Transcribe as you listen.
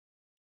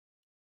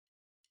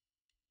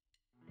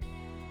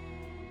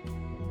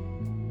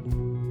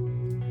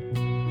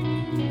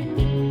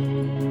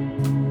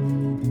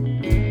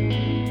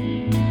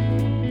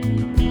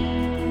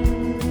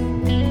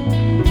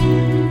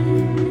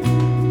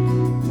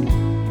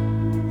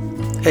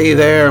Hey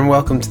there, and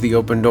welcome to the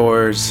Open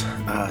Doors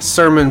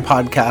sermon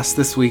podcast.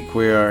 This week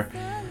we are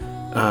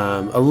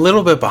a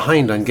little bit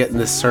behind on getting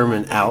this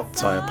sermon out,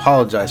 so I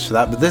apologize for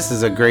that. But this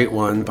is a great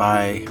one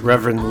by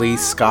Reverend Lee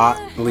Scott.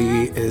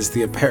 Lee is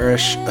the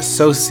parish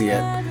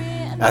associate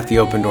at the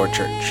Open Door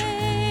Church.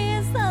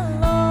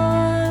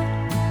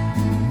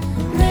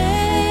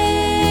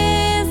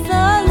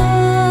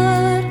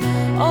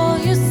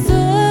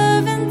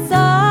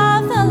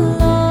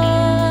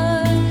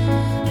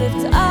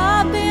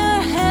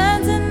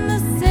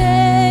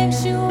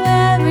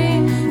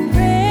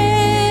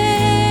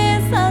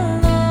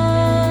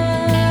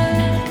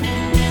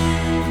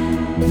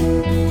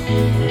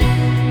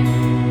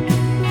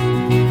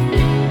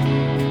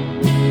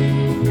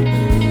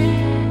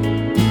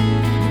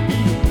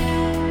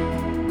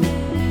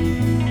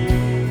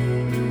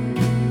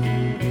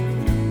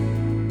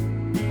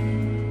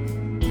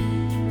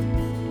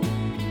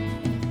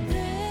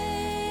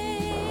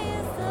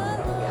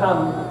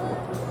 Come,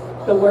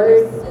 the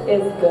word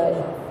is good.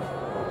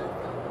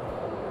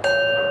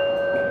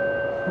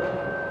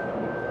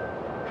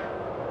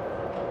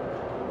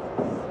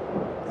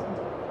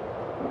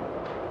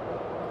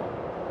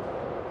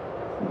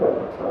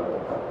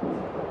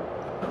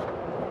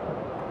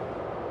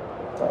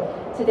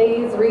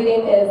 Today's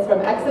reading is from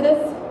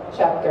Exodus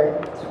chapter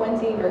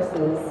 20,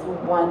 verses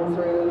 1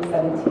 through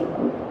 17.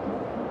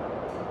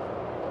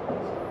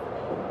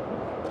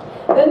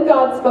 Then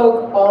God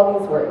spoke all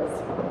these words.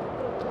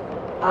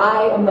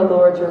 I am the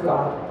Lord your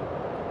God,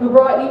 who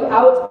brought you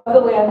out of the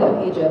land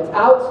of Egypt,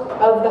 out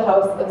of the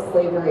house of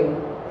slavery.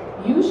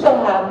 You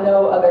shall have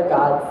no other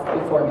gods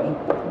before me.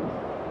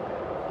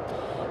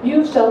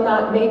 You shall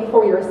not make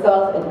for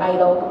yourself an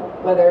idol,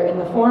 whether in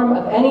the form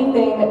of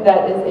anything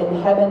that is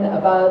in heaven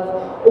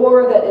above,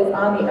 or that is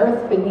on the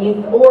earth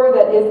beneath, or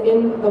that is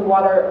in the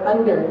water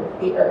under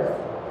the earth.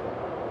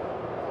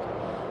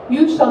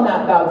 You shall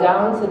not bow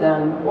down to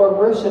them or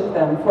worship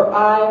them, for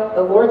I,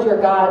 the Lord your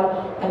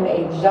God, am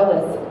a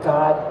jealous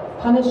God,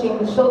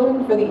 punishing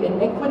children for the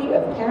iniquity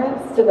of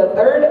parents to the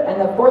third and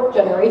the fourth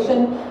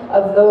generation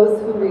of those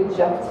who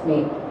reject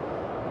me,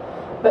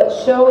 but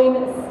showing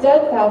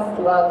steadfast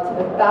love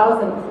to the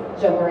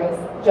thousandth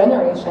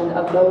generation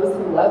of those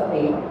who love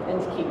me and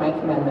to keep my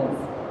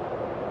commandments.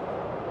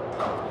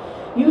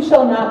 You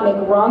shall not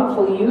make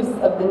wrongful use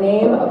of the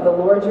name of the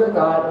Lord your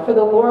God, for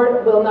the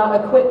Lord will not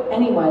acquit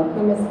anyone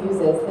who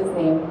misuses his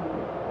name.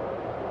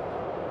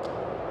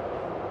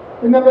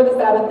 Remember the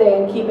Sabbath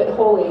day and keep it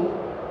holy.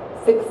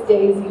 6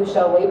 days you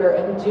shall labor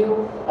and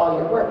do all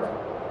your work.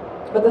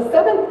 But the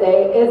seventh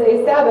day is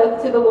a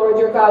Sabbath to the Lord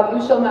your God.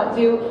 You shall not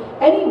do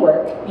any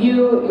work,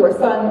 you, your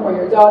son or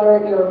your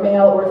daughter, your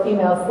male or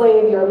female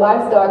slave, your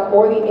livestock,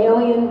 or the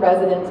alien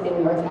resident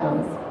in your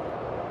towns.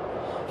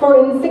 For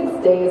in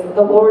 6 days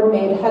the Lord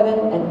made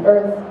heaven and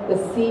earth, the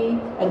sea,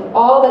 and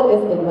all that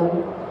is in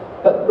them,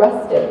 but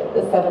rested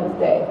the seventh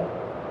day.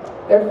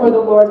 Therefore the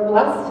Lord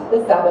blessed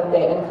the Sabbath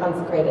day and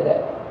consecrated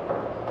it.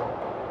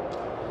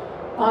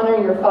 Honor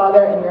your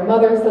father and your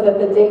mother, so that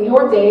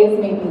your days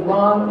may be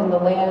long in the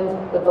land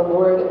that the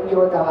Lord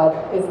your God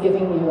is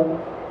giving you.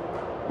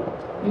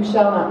 You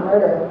shall not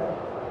murder.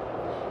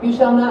 You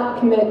shall not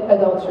commit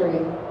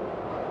adultery.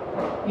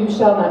 You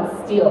shall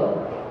not steal.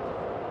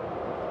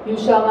 You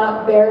shall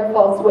not bear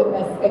false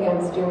witness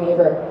against your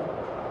neighbor.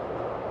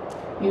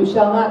 You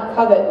shall not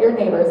covet your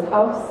neighbor's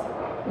house.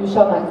 You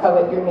shall not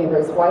covet your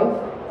neighbor's wife,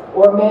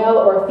 or male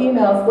or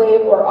female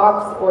slave, or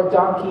ox or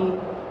donkey,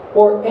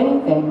 or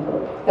anything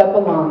that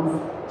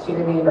belongs to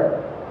your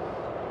neighbor.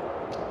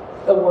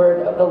 The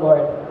word of the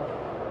Lord.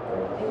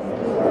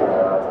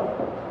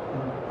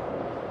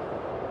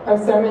 Our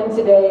sermon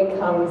today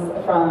comes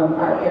from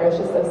our parish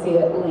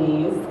associate,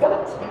 Lee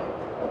Scott.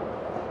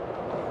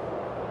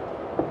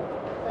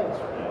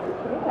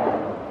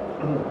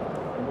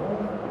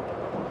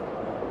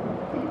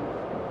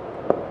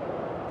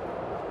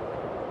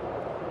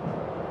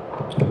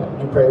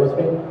 Would you pray with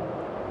me?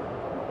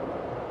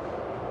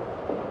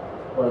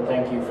 Lord,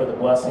 thank you for the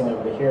blessing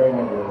of the hearing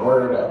of your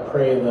word. I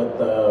pray that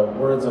the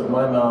words of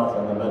my mouth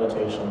and the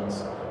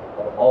meditations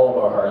of all of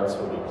our hearts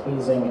will be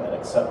pleasing and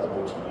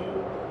acceptable to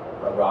you,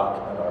 our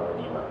rock and our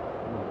redeemer.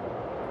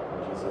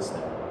 In Jesus'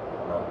 name,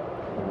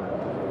 amen.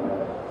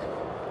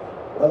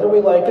 Whether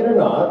we like it or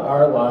not,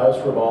 our lives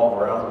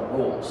revolve around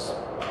rules.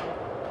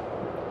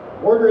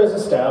 Order is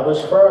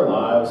established for our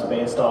lives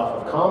based off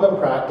of common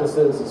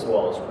practices as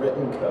well as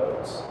written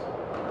codes.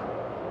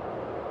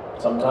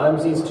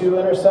 Sometimes these two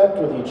intersect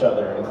with each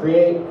other and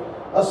create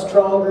a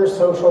stronger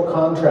social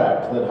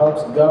contract that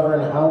helps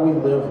govern how we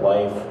live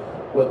life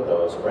with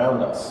those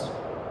around us.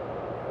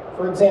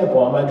 For example,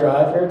 on my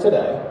drive here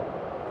today,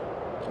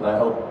 and I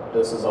hope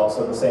this is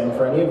also the same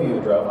for any of you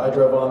who drove, I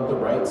drove on the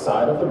right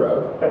side of the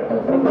road.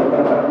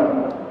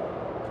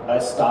 I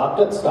stopped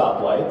at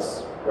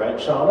stoplights. Right,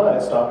 Shauna? I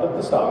stopped at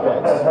the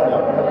stoplights.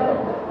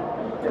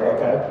 Yep.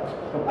 Okay.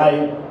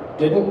 I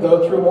didn't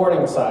go through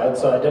Morningside,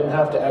 so I didn't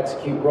have to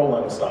execute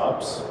rolling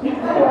stops. And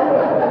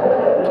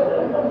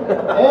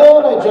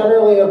I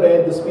generally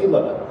obeyed the speed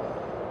limit.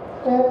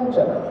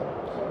 Generally.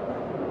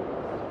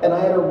 and I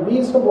had a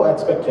reasonable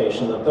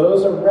expectation that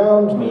those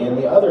around me in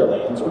the other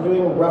lanes were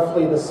doing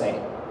roughly the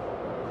same.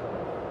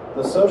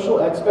 The social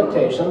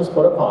expectations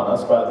put upon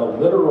us by the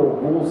literal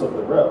rules of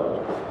the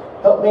road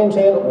help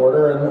maintain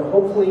order and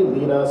hopefully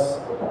lead us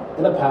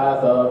in a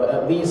path of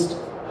at least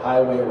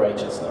highway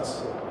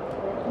righteousness.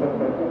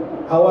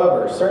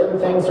 However, certain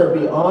things are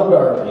beyond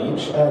our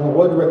reach and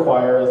would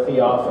require a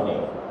theophany,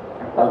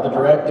 or the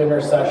direct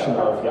intercession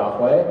of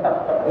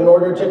Yahweh, in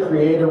order to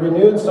create a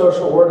renewed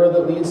social order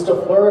that leads to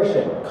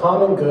flourishing,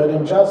 common good,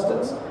 and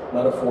justice.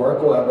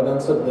 Metaphorical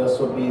evidence of this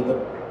would be the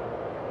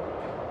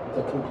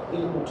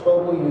complete and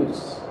total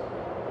use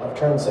of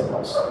turn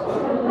signals. But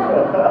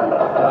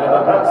I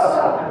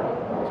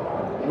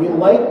digress. We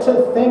like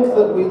to think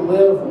that we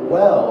live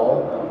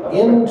well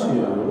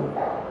into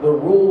the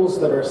rules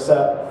that are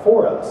set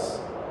for us.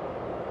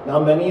 Now,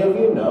 many of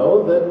you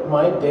know that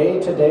my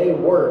day-to-day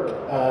work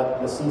at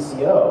the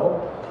CCO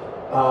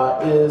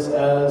is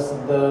as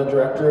the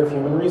Director of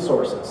Human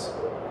Resources.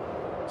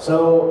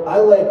 So I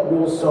like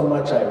rules so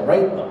much I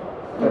write them.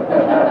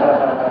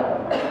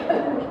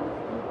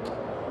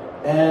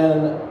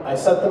 And I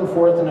set them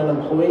forth in an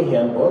employee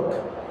handbook,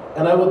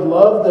 and I would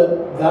love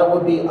that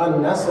would be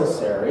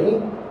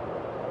unnecessary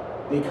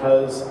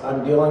because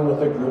I'm dealing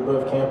with a group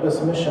of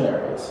campus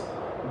missionaries.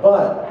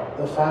 But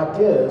the fact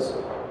is,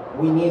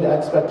 we need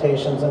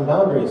expectations and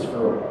boundaries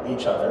for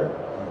each other,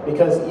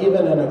 because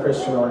even in a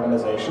Christian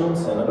organization,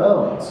 sin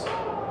abounds.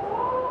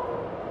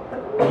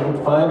 We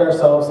can find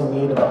ourselves in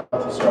need of a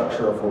healthy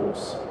structure of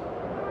rules.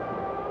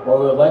 While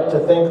we would like to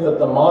think that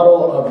the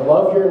model of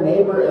love your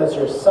neighbor as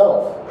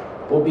yourself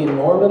will be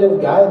normative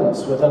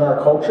guidance within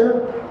our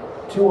culture,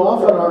 too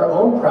often our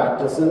own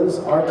practices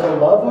are to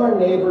love our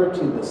neighbor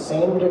to the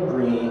same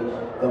degree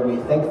that we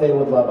think they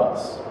would love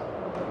us,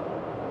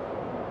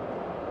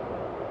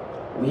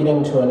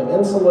 leading to an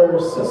insular,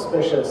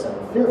 suspicious,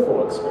 and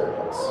fearful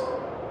experience.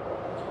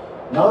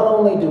 Not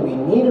only do we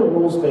need a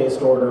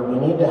rules-based order, we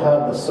need to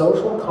have the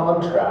social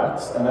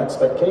contracts and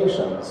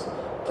expectations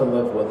to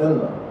live within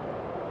them.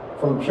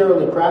 From a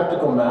purely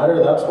practical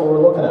matter, that's what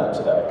we're looking at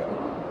today.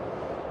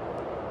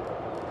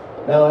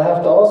 Now, I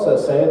have to also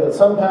say that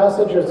some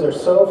passages are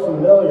so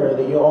familiar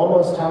that you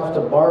almost have to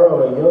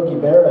borrow a Yogi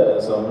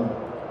Berra-ism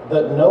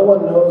that no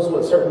one knows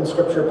what certain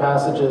scripture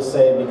passages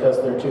say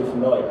because they're too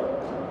familiar.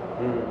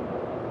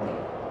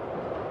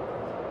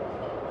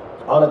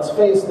 On its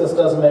face, this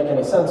doesn't make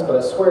any sense, but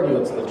I swear to you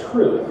it's the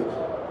truth.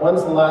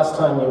 When's the last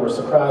time you were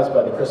surprised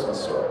by the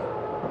Christmas story?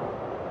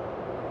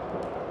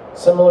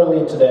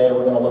 Similarly, today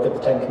we're going to look at the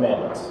Ten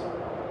Commandments.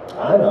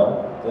 I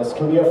know, this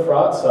can be a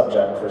fraught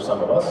subject for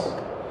some of us,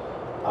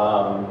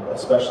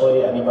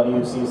 especially anybody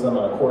who sees them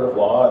in a court of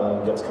law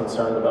and gets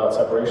concerned about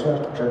separation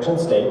of church and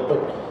state, but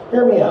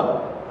hear me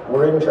out.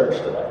 We're in church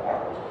today.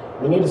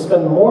 We need to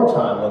spend more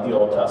time with the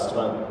Old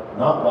Testament,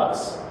 not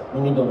less.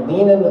 We need to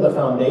lean into the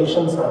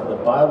foundations of the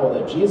Bible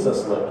that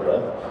Jesus lived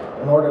with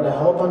in order to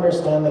help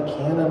understand the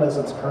canon as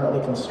it's currently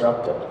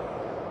constructed.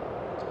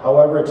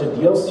 However, to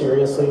deal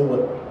seriously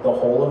with the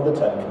whole of the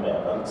Ten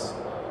Commandments,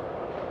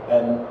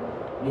 and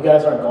you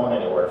guys aren't going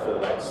anywhere for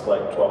the next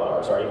 12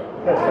 hours, are you?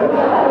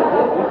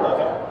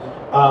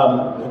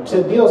 Okay.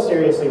 To deal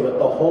seriously with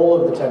the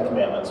whole of the Ten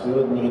Commandments, we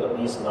would need at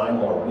least 9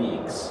 more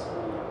weeks.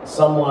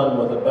 Someone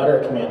with a better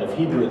command of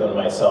Hebrew than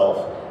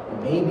myself,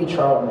 maybe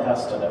Charlton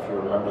Heston, if you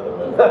remember the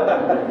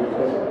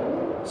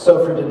movie.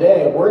 So for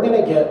today, we're going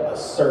to get a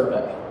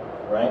survey,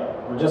 right?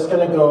 We're just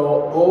going to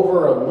go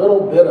over a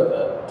little bit of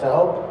it to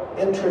help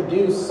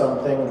introduce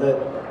something that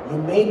you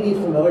may be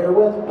familiar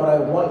with, but I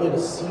want you to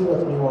see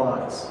with new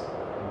eyes.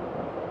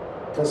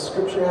 Because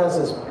Scripture has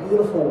this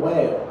beautiful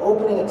way of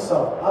opening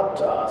itself up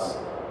to us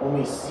when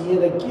we see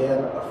it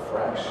again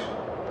afresh.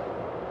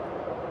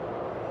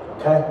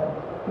 Okay?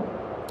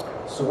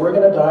 So we're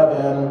going to dive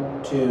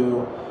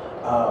into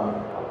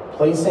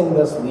placing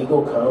this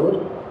legal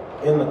code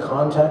in the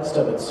context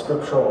of its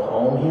scriptural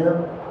home here,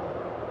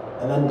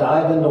 and then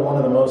dive into one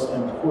of the most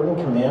important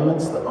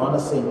commandments that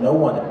honestly no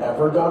one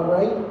ever got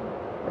right,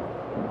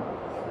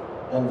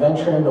 and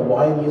venture into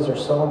why these are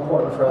so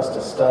important for us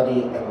to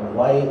study in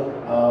light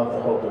of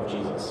the hope of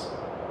Jesus.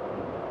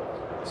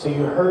 So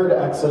you heard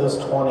Exodus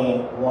 20,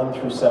 1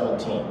 through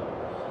 17.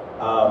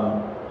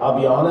 I'll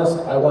be honest,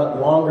 I went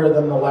longer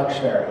than the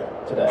lectionary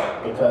today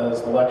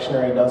because the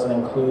lectionary doesn't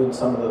include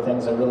some of the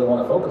things I really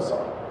want to focus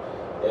on.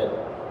 It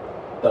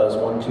does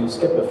 1, 2,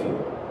 skip a few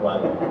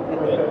when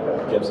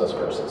it gives us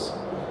verses.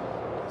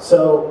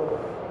 So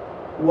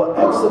what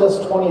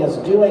Exodus 20 is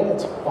doing,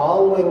 it's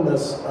following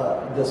this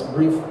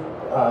brief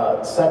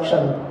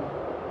section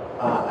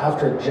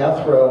after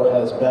Jethro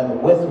has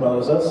been with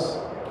Moses,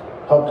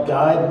 helped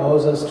guide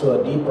Moses to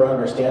a deeper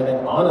understanding,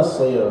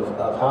 honestly, of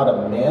how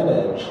to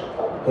manage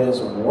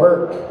his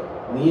work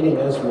leading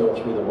Israel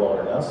through the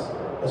wilderness.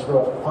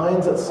 Israel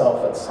finds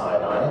itself at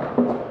Sinai,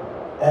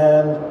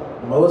 and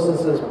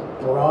Moses is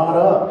brought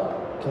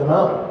up to the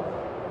mountain.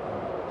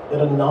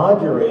 It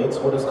inaugurates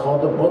what is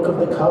called the Book of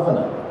the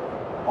Covenant,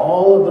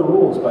 all of the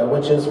rules by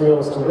which Israel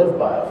is to live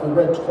by. If we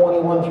read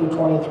 21 through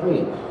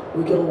 23,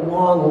 we get a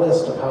long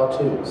list of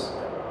how-tos.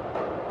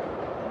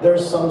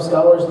 There's some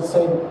scholars that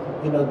say,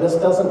 this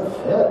doesn't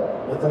fit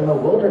within the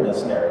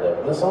wilderness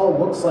narrative. This all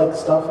looks like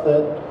stuff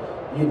that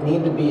you'd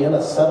need to be in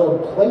a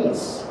settled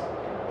place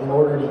in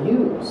order to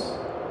use.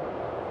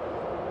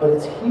 But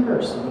it's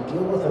here, so we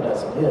deal with it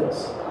as it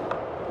is.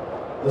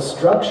 The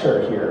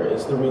structure here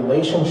is the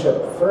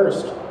relationship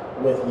first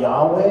with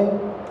Yahweh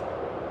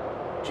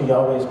to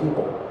Yahweh's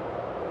people.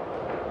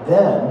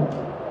 Then,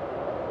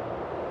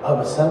 of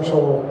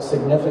essential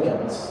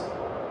significance,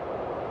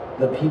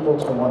 the people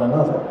to one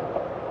another.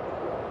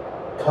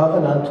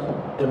 Covenant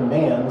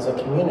demands a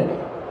community.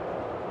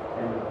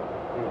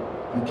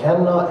 You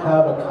cannot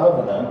have a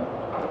covenant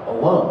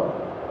alone.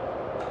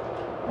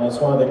 And it's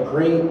one of the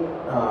great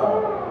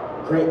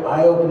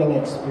eye-opening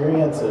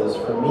experiences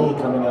for me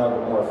coming out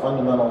of a more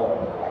fundamental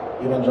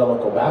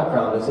evangelical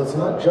background is it's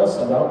not just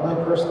about my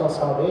personal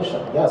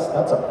salvation. Yes,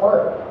 that's a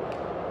part,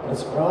 but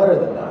it's broader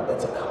than that.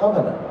 It's a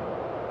covenant.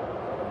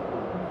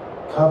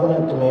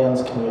 Covenant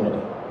demands community.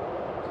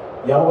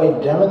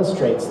 Yahweh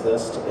demonstrates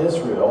this to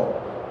Israel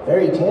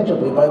very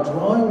tangibly by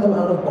drawing them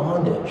out of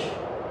bondage,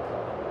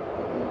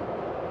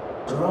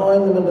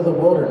 drawing them into the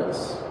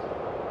wilderness,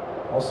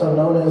 also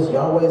known as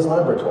Yahweh's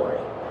laboratory.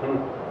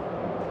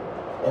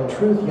 In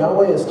truth,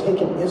 Yahweh has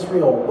taken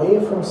Israel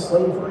away from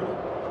slavery.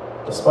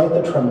 Despite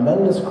the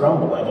tremendous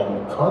grumbling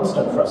and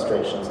constant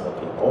frustrations of the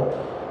people,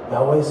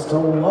 Yahweh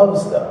still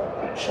loves them,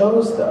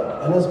 chose them,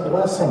 and is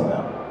blessing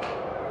them.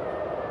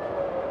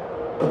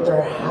 But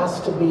there has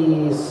to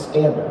be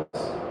standards.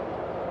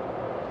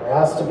 There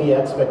has to be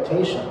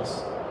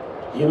expectations.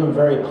 Even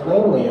very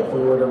plainly, if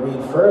we were to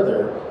read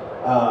further,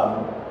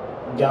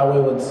 Yahweh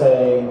would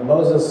say,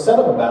 Moses, set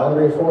up a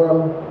boundary for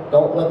them.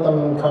 Don't let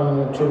them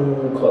come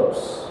too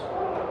close.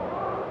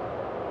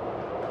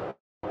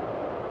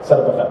 Set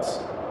up a fence.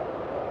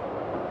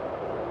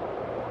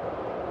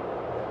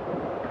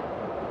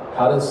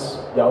 How does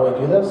Yahweh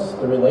do this?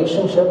 The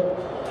relationship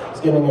is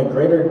getting a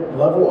greater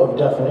level of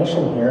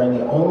definition here in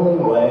the only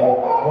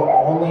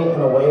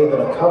in a way that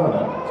a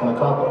covenant can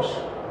accomplish.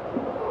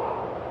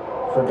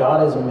 For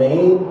God has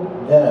made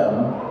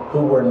them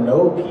who were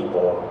no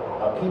people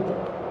a people.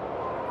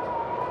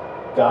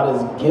 God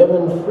has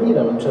given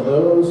freedom to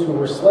those who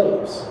were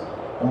slaves.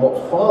 And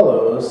what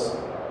follows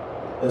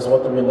is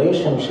what the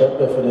relationship,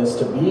 if it is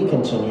to be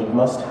continued,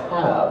 must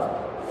have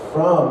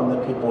from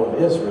the people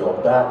of Israel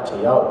back to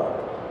Yahweh.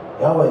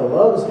 Yahweh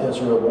loves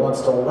Israel but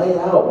wants to lay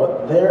out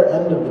what their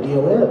end of the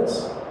deal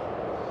is.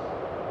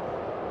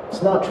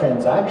 It's not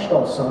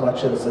transactional so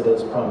much as it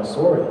is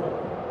promissorial.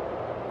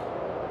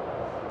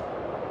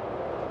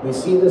 We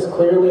see this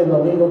clearly in the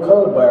legal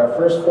code by our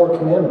first 4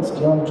 commandments,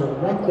 dealing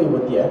directly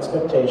with the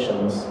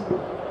expectations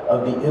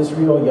of the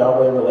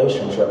Israel-Yahweh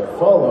relationship,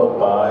 followed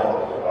by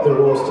the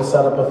rules to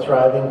set up a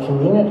thriving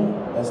community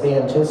as they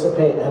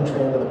anticipate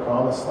entry into the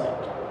Promised Land.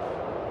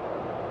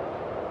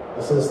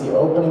 This is the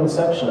opening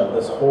section of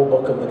this whole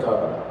book of the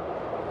covenant.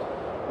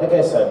 Like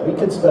I said, we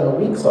could spend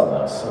weeks on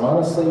this, and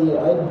honestly,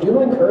 I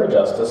do encourage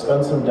us to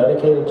spend some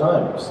dedicated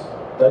time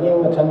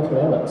studying the 10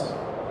 Commandments.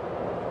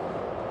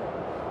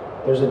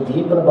 There's a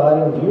deep and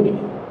abiding beauty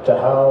to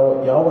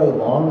how Yahweh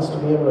longs to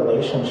be in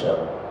relationship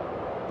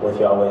with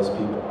Yahweh's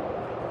people.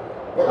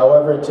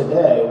 However,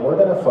 today, we're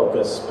going to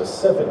focus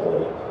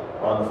specifically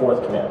on the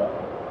 4th commandment,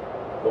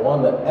 the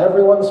one that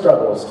everyone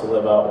struggles to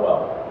live out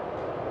well.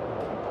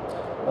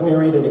 Let me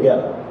read it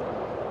again.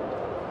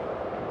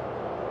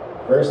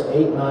 Verse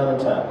 8, 9, and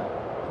 10,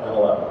 and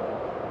 11.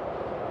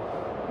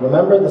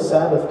 Remember the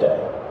Sabbath day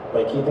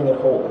by keeping it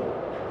holy.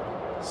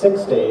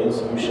 6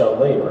 days you shall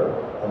labor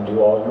and do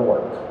all your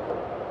work.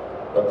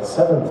 But the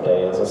 7th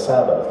day is a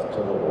Sabbath to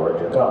the Lord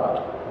your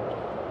God.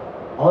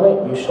 On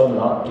it you shall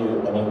not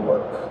do any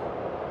work,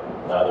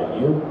 neither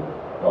you,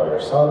 nor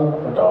your son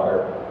or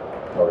daughter,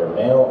 nor your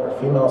male or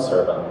female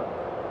servant,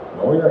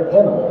 nor your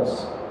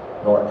animals,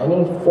 nor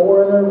any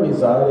foreigner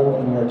residing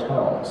in your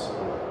towns.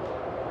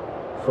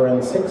 For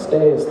in 6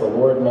 days the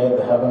Lord made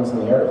the heavens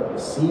and the earth, the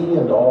sea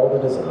and all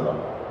that is in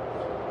them.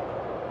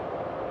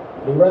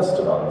 But he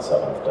rested on the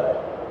 7th day.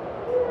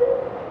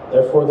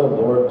 Therefore the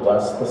Lord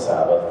blessed the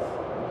Sabbath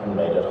and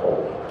made it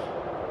holy.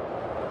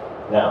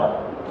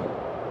 Now,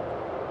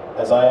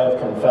 as I have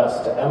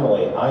confessed to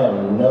Emily, I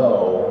am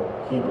no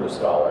Hebrew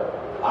scholar.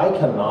 I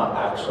cannot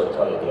actually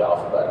tell you the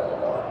alphabet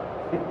anymore.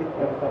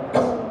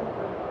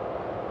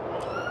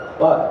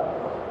 But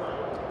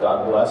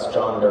God bless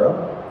John Durham,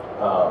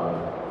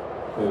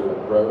 who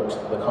wrote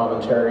the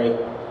commentary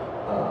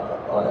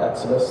on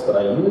Exodus that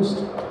I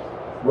used.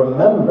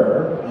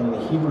 Remember, in the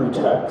Hebrew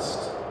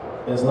text,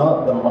 is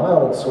not the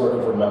mild sort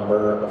of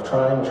remember of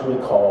trying to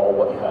recall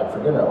what you had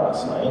for dinner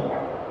last night,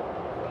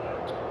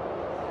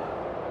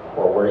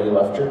 or where you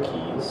left your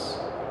keys,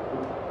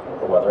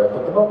 or whether I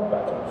put the milk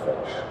back in the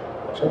fridge,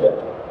 which I did.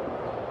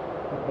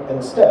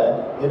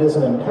 Instead, it is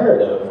an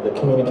imperative that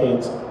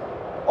communicates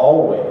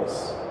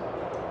always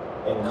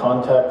in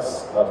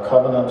context of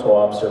covenantal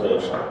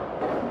observation,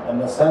 in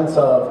the sense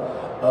of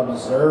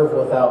observe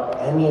without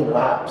any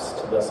lapse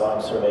to this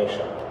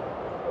observation,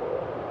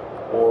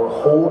 or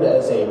hold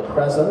as a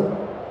present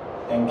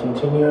and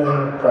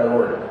continuing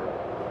priority.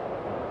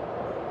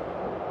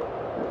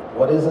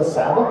 What is a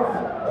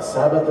Sabbath? A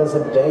Sabbath is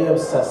a day of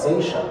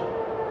cessation,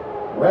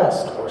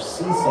 rest or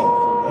ceasing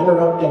from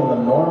interrupting the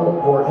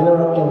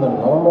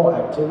normal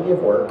activity of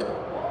work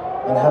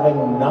and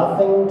having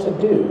nothing to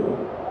do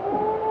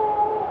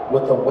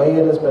with the way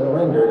it has been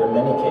rendered in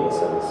many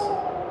cases,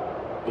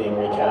 being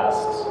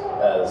recast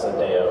as a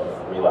day of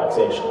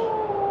relaxation.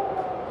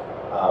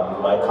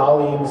 My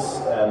colleagues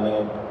and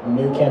the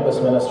new campus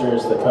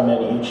ministers that come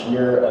in each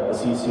year at the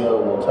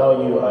CCO will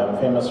tell you I'm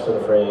famous for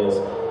the phrase,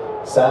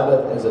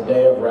 Sabbath is a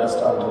day of rest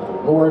unto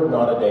the Lord,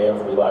 not a day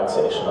of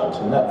relaxation unto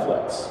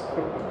Netflix.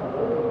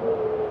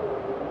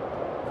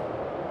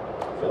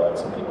 I feel like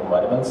some people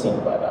might have been seen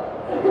by that.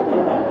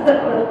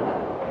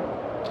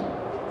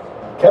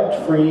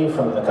 Kept free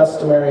from the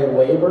customary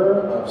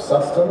labor of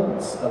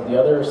sustenance of the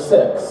other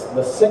 6,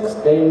 the 6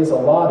 days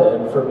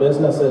allotted for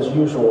business as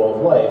usual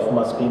of life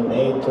must be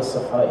made to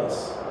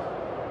suffice.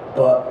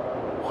 But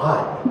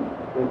why?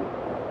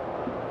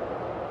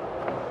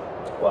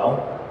 Well,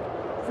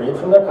 freed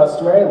from their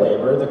customary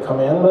labor, the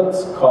commandment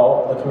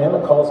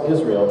calls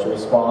Israel to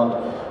respond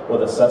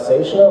with a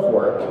cessation of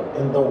work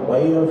in the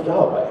way of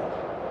Yahweh.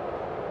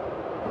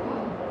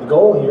 The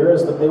goal here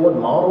is that they would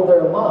model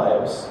their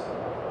lives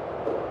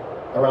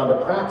around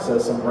a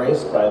praxis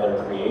embraced by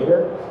their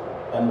Creator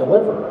and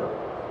Deliverer.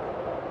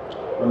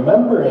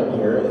 Remembering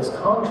here is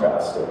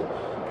contrasted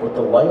with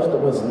the life that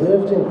was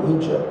lived in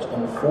Egypt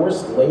in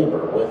forced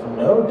labor with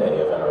no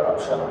day of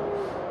interruption.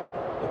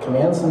 It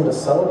commands them to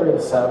celebrate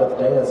the Sabbath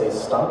day as a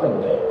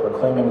stopping day,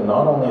 proclaiming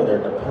not only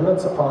their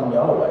dependence upon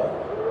Yahweh,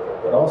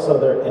 but also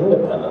their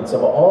independence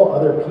of all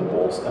other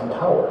peoples and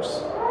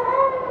powers.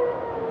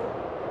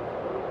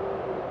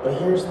 But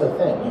here's the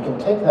thing, you can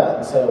take that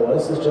and say, well,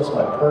 this is just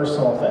my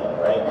personal thing,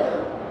 right?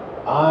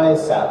 I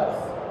Sabbath.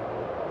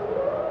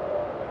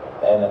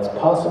 And it's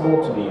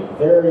possible to be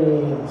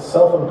very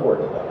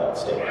self-important in that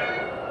statement.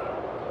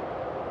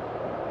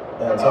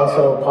 And it's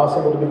also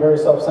possible to be very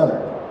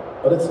self-centered.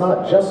 But it's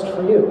not just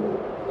for you.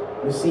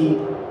 You see,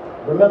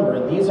 remember,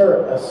 these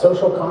are a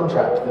social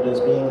contract that is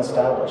being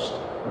established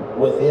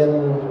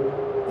within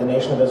the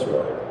nation of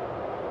Israel here.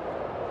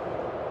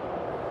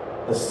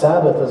 The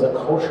Sabbath is a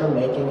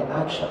culture-making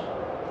action.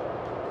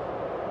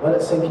 Let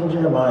it sink into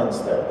your minds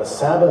there. The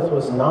Sabbath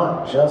was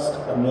not just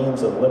a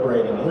means of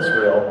liberating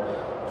Israel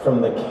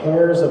from the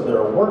cares of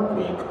their work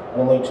week,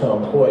 only to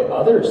employ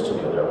others to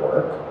do their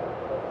work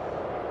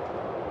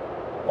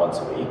once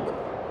a week.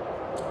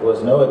 It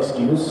was no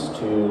excuse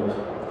to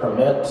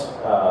permit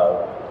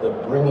the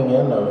bringing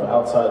in of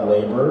outside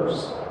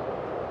laborers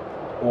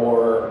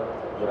or,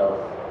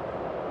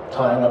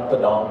 tying up the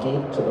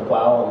donkey to the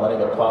plow and letting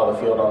it plow the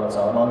field on its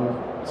own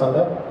on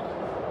Sunday.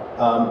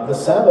 The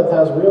Sabbath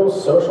has real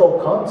social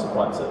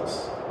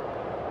consequences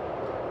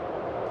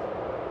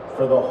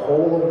for the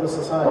whole of the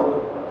society.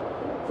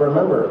 For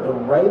remember, the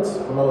rights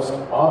most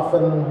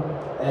often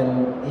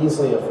and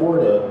easily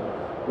afforded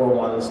were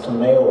ones to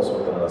males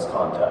within this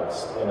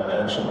context in an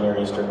ancient Near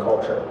Eastern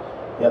culture.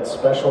 Yet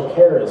special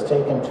care is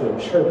taken to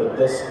ensure that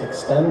this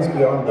extends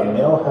beyond the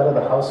male head of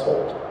the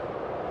household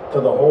to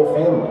the whole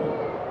family.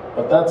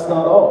 But that's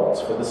not all.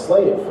 It's for the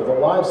slave, for the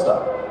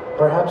livestock,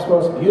 perhaps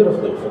most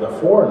beautifully for the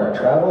foreigner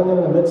traveling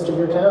in the midst of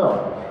your town.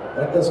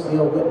 Let this be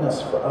a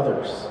witness for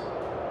others.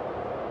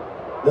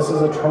 This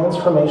is a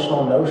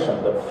transformational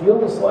notion that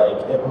feels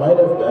like it might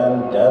have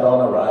been dead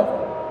on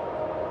arrival.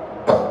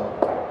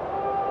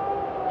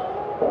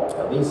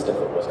 At least if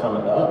it was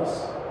coming to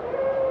us.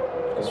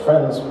 Because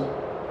friends,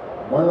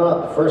 we're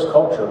not the first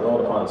culture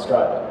built upon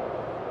striving.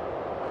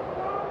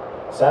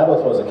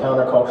 Sabbath was a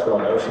countercultural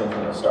notion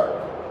from the start.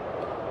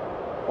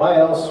 Why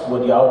else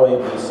would Yahweh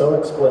be so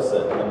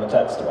explicit in the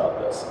text about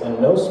this? In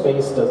no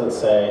space does it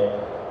say,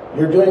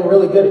 you're doing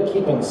really good at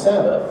keeping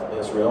Sabbath,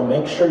 Israel,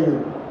 make sure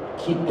you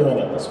keep doing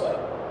it this way.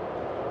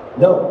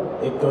 No,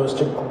 it goes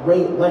to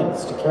great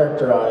lengths to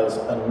characterize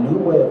a new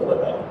way of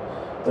living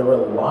that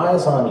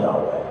relies on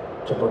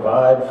Yahweh to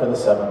provide for the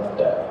seventh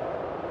day.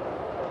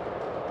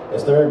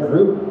 Is there a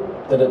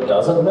group that it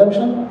doesn't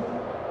mention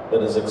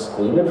that is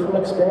excluded from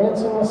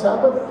experiencing the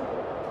Sabbath?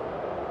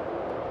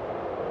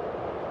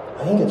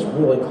 I think it's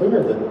really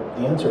clear that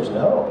the answer is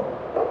no.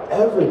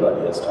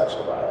 Everybody is touched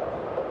by it.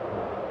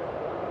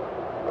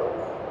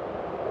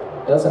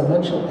 It doesn't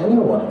mention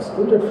anyone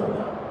excluded from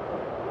that.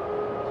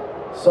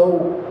 So,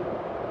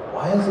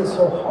 why is it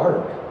so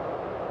hard?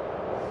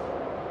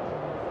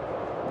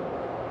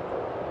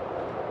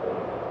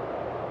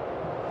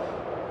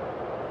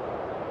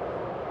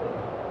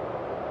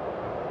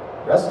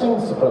 Resting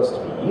is supposed to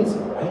be easy,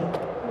 right?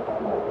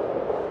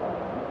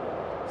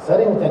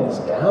 Setting things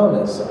down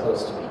is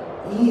supposed to be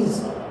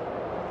easy.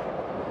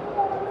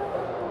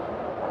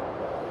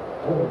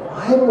 Well,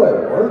 why do I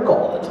work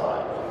all the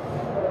time?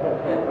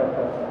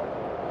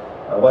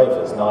 My wife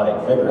is nodding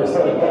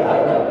vigorously.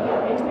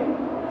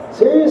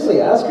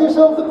 Seriously, ask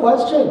yourself the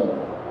question.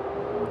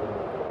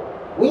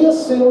 We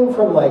assume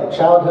from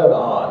childhood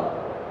on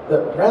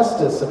that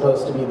rest is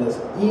supposed to be this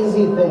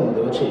easy thing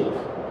to achieve,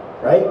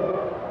 right?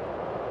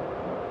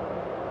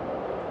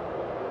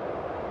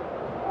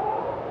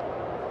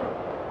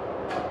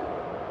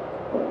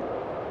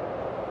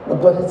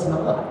 But it's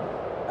not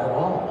at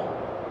all.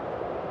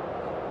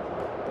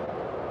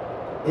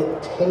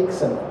 It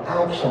takes an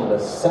action to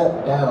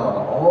set down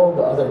all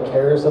the other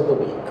cares of the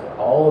week,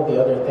 all of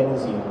the other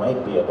things you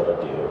might be able to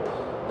do.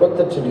 Put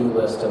the to-do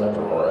list in a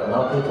drawer and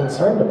not be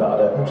concerned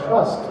about it, and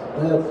trust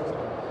that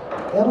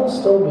it'll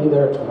still be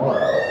there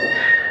tomorrow.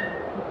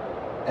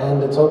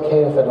 And it's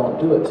okay if I don't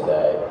do it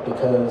today,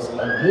 because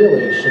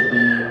ideally it should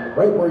be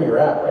right where you're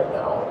at right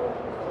now,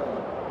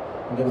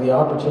 and give the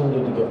opportunity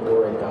to give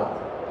glory to God.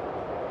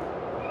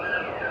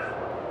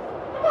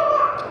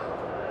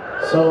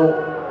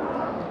 So,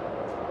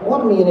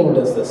 what meaning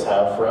does this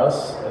have for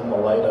us in the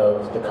light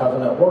of the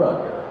covenant we're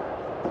under,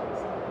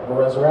 the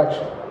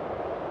resurrection?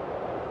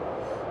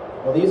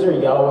 Well, these are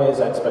Yahweh's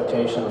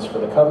expectations for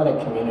the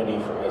covenant community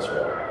for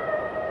Israel.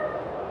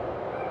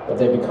 But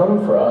they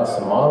become for us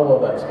a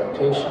model of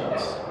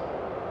expectations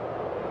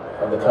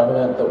of the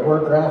covenant that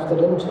we're grafted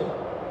into.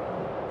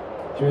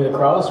 Through the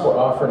cross, we're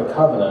offered a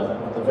covenant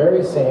with the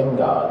very same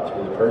God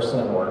through the person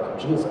and work of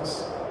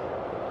Jesus.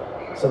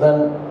 So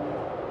then,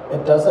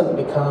 it doesn't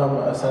become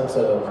a sense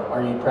of,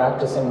 are you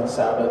practicing the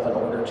Sabbath in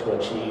order to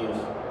achieve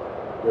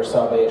your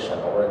salvation,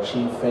 or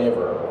achieve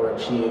favor, or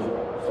achieve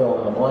fill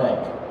in the blank?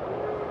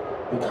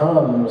 It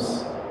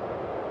becomes,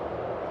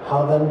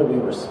 how then do we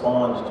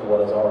respond to what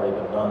has already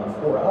been done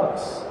for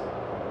us?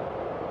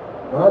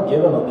 We're not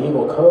given a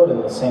legal code in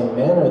the same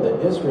manner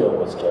that Israel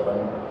was given.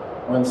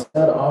 We're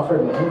instead offered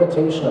an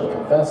invitation of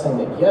confessing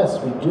that yes,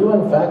 we do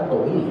in fact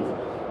believe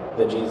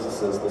that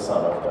Jesus is the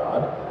Son of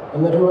God,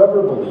 and that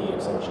whoever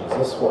believes in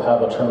Jesus will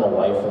have eternal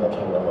life in the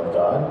kingdom of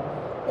God,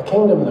 a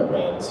kingdom that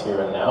reigns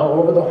here and now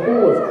over the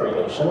whole of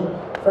creation,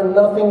 for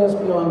nothing is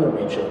beyond the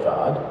reach of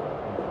God.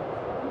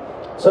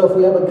 So if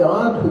we have a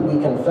God who we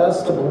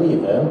confess to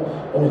believe in,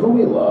 and who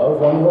we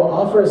love, one who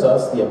offers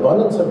us the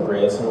abundance of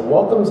grace and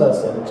welcomes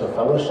us into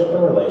fellowship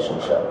and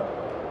relationship,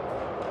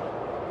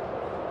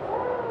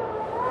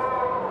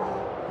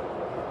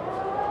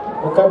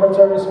 what governs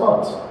our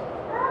response?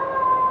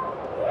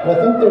 And I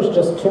think there's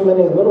just too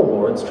many little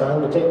lords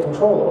trying to take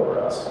control over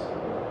us.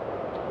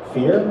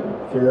 Fear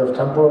of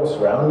temporal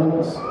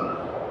surroundings,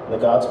 that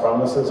God's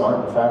promises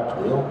aren't in fact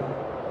real.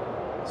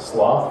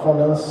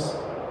 Slothfulness,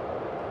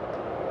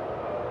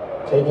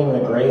 taking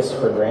the grace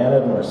for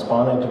granted and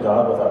responding to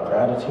God without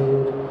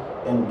gratitude.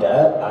 In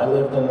debt, I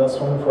lived in this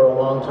one for a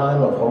long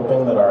time, of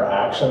hoping that our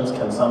actions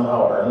can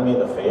somehow earn me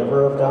the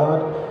favor of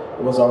God.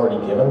 It was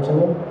already given to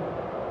me.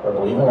 Or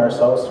believing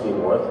ourselves to be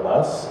worth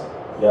less,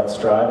 yet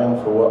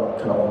striving for what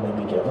can only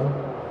be given?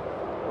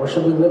 Or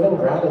should we live in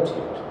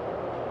gratitude,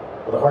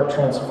 with a heart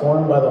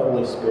transformed by the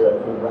Holy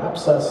Spirit, who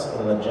wraps us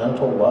in the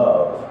gentle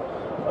love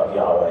of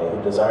Yahweh,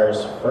 who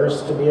desires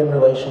first to be in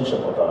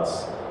relationship with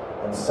us,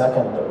 and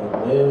second, that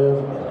we live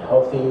in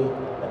healthy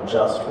and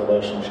just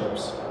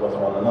relationships with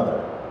one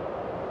another?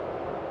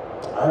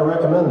 I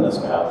recommend this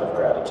path of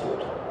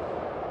gratitude.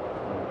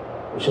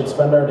 We should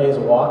spend our days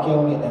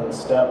walking in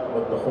step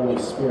with the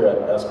Holy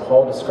Spirit, as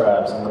Paul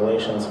describes in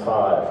Galatians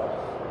 5,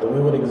 that we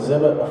would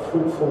exhibit a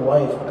fruitful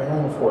life,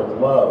 bearing forth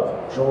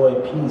love, joy,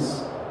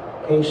 peace,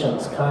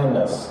 patience,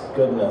 kindness,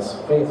 goodness,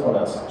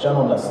 faithfulness,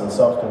 gentleness, and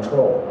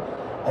self-control.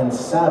 And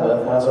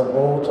Sabbath has a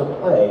role to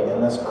play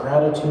in this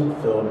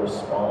gratitude-filled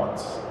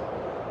response.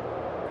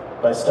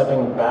 By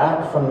stepping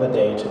back from the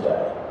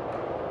day-to-day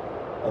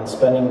and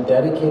spending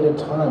dedicated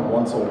time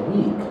once a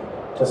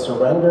week to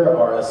surrender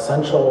our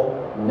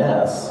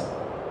essentialness,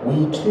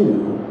 we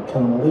too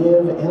can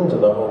live into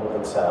the hope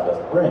that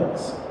Sabbath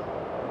brings.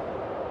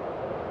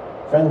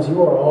 Friends,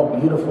 you are all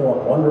beautiful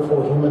and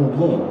wonderful human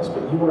beings,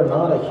 but you are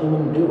not a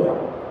human doing.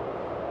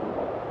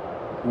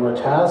 You are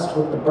tasked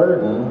with the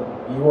burden.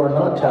 You are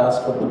not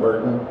tasked with the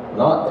burden,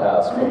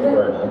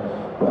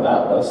 of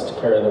Atlas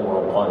to carry the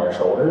world upon your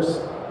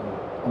shoulders.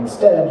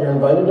 Instead, you're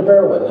invited to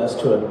bear witness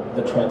to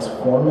the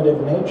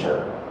transformative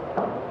nature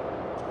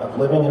of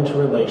living into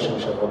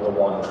relationship with the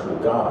one true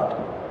God.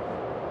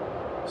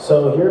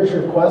 So here's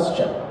your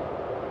question.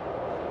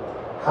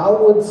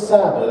 How would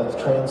Sabbath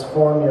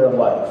transform your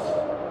life?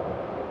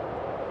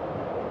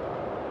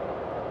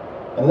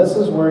 And this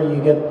is where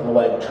you get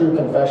the true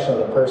confession of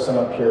the person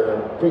up here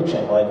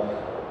preaching.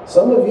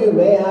 Some of you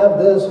may have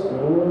this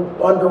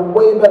under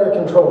way better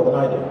control than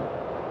I do.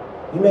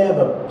 You may have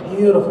a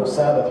beautiful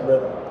Sabbath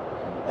rhythm.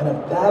 And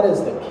if that is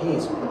the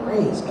case,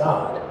 praise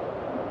God.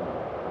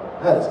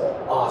 That is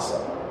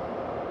awesome.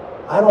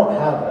 I don't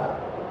have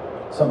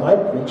that. So my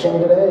preaching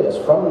today is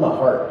from the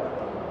heart.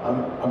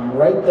 I'm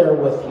right there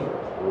with you.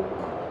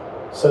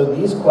 So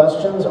these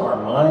questions are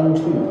mine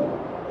too.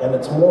 And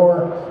it's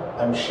more,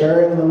 I'm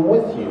sharing them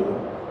with you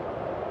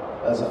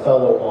as a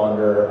fellow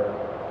wanderer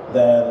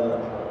than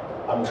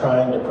I'm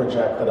trying to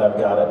project that I've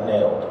got it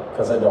nailed,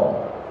 because I don't.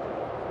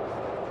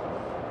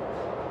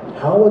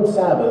 How would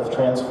Sabbath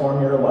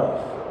transform your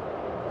life?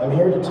 I'm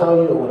here to tell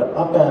you it would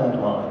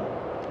upend mine.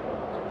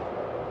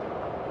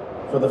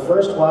 For the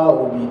first while,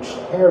 it will be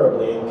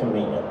terribly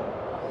inconvenient.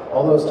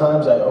 All those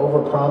times I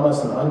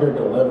overpromise and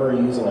underdeliver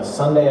using a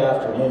Sunday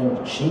afternoon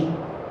to cheat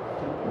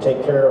and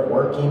take care of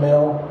work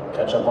email,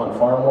 catch up on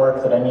farm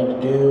work that I need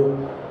to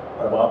do,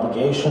 out of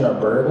obligation or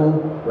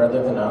burden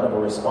rather than out of a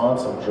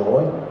response of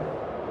joy.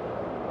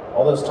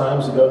 All those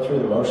times we go through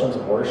the motions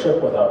of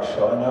worship without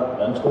showing up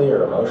mentally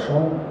or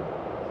emotionally.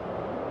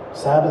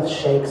 Sabbath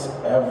shakes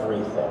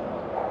everything.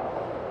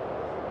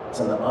 It's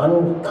an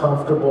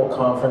uncomfortable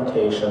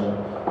confrontation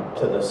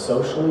to the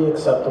socially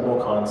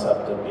acceptable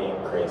concept of being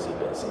crazy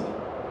busy.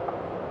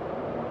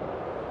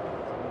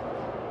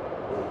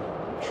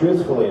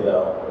 Truthfully,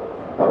 though,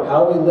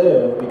 how we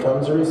live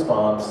becomes a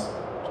response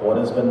to what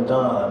has been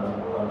done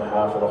on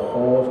behalf of the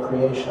whole of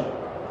creation.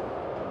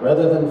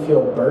 Rather than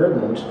feel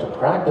burdened to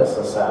practice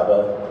the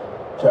Sabbath,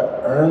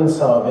 to earn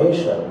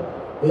salvation,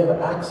 we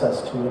have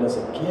access to it as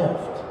a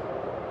gift,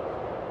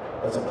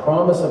 as a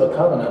promise of a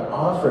covenant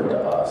offered to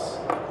us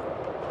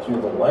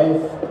through the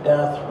life,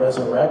 death,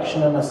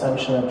 resurrection, and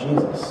ascension of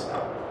Jesus.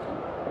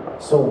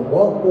 So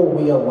what will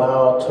we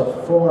allow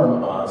to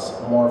form us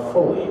more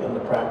fully into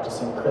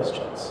practicing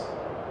Christians?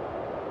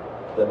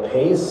 The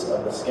pace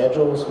of the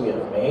schedules we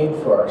have made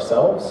for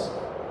ourselves?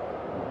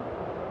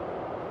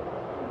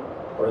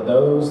 Or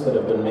those that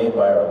have been made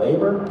by our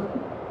labor?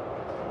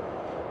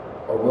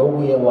 Or will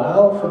we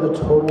allow for the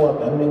total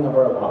upending of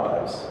our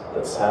lives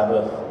that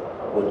Sabbath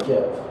would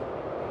give?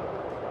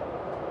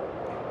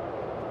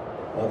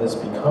 May this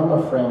become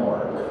a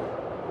framework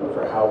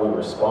for how we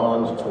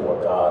respond to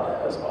what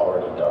God has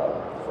already done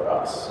for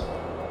us.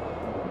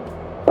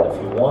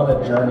 If you want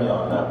to journey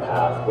on that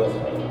path with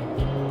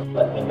me,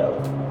 let me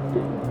know.